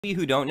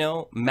Who don't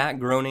know, Matt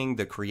Groening,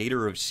 the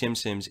creator of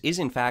Simpsons, is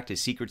in fact a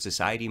secret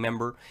society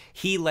member.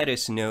 He let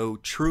us know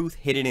truth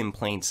hidden in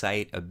plain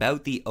sight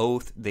about the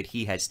oath that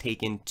he has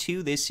taken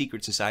to this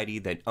secret society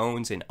that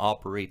owns and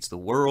operates the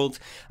world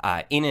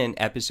in an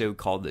episode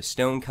called The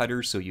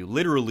Stonecutters. So you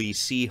literally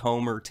see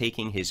Homer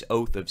taking his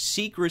oath of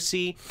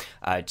secrecy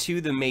to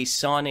the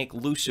Masonic,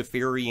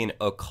 Luciferian,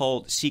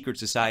 occult secret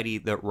society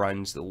that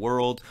runs the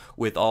world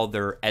with all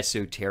their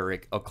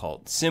esoteric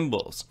occult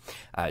symbols.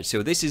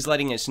 So this is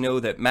letting us know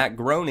that Matt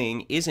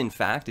Groening is in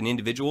fact an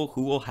individual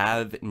who will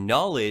have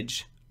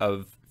knowledge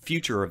of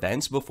future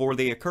events before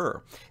they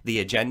occur.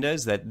 The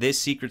agendas that this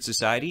secret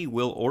society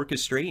will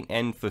orchestrate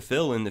and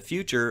fulfill in the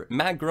future,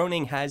 Matt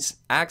Groening has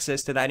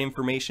access to that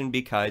information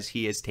because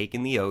he has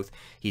taken the oath.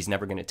 He's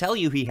never going to tell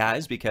you he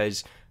has,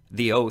 because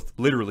the oath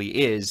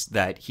literally is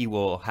that he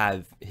will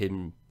have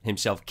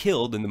himself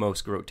killed in the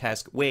most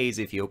grotesque ways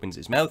if he opens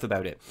his mouth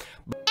about it.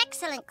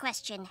 Excellent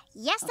question.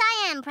 Yes,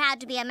 I am proud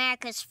to be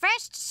America's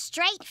first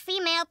straight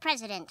female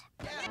president.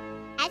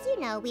 As you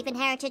know, we've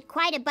inherited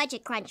quite a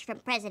budget crunch from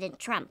President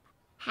Trump.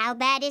 How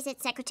bad is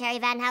it, Secretary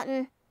Van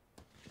Houten?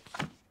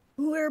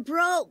 We're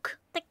broke.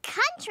 The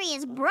country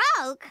is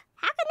broke?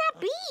 How can that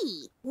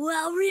be?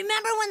 Well,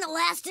 remember when the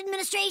last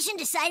administration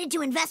decided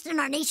to invest in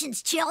our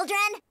nation's children?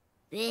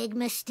 Big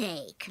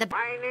mistake.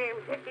 My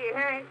name's Hickey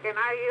Hank, and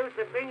I used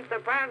to sing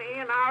soprano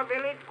in our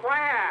village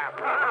choir.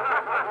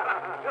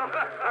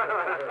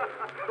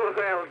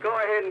 Well, go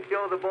ahead and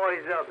show the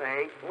boys up,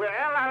 Hank. Well,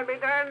 I'll be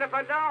darned if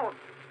I don't.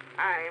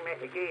 I'm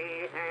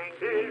Hickey Hank.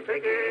 He's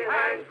Hickey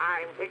Hank.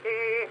 I'm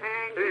Hickey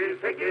Hank.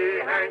 He's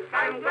Hickey Hank.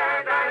 I'm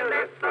glad I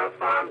left the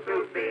farm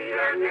to be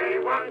an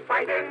A1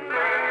 fighting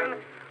man.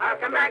 I'll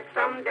come back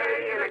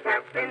someday in a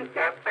captain's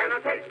cap, and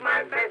I'll take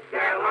my best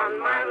gal on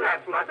my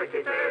lap. Lots of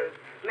kisses.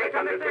 Make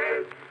a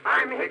missus.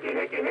 I'm Hickey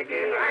Hank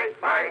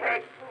by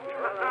heck.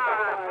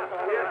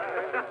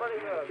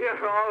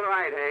 You're all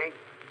right, Hank.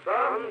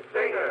 Some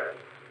singer.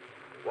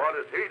 What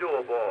does he do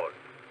aboard?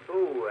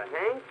 Who,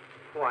 Hank?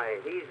 Why,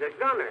 he's a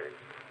gunner.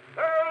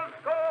 Hey!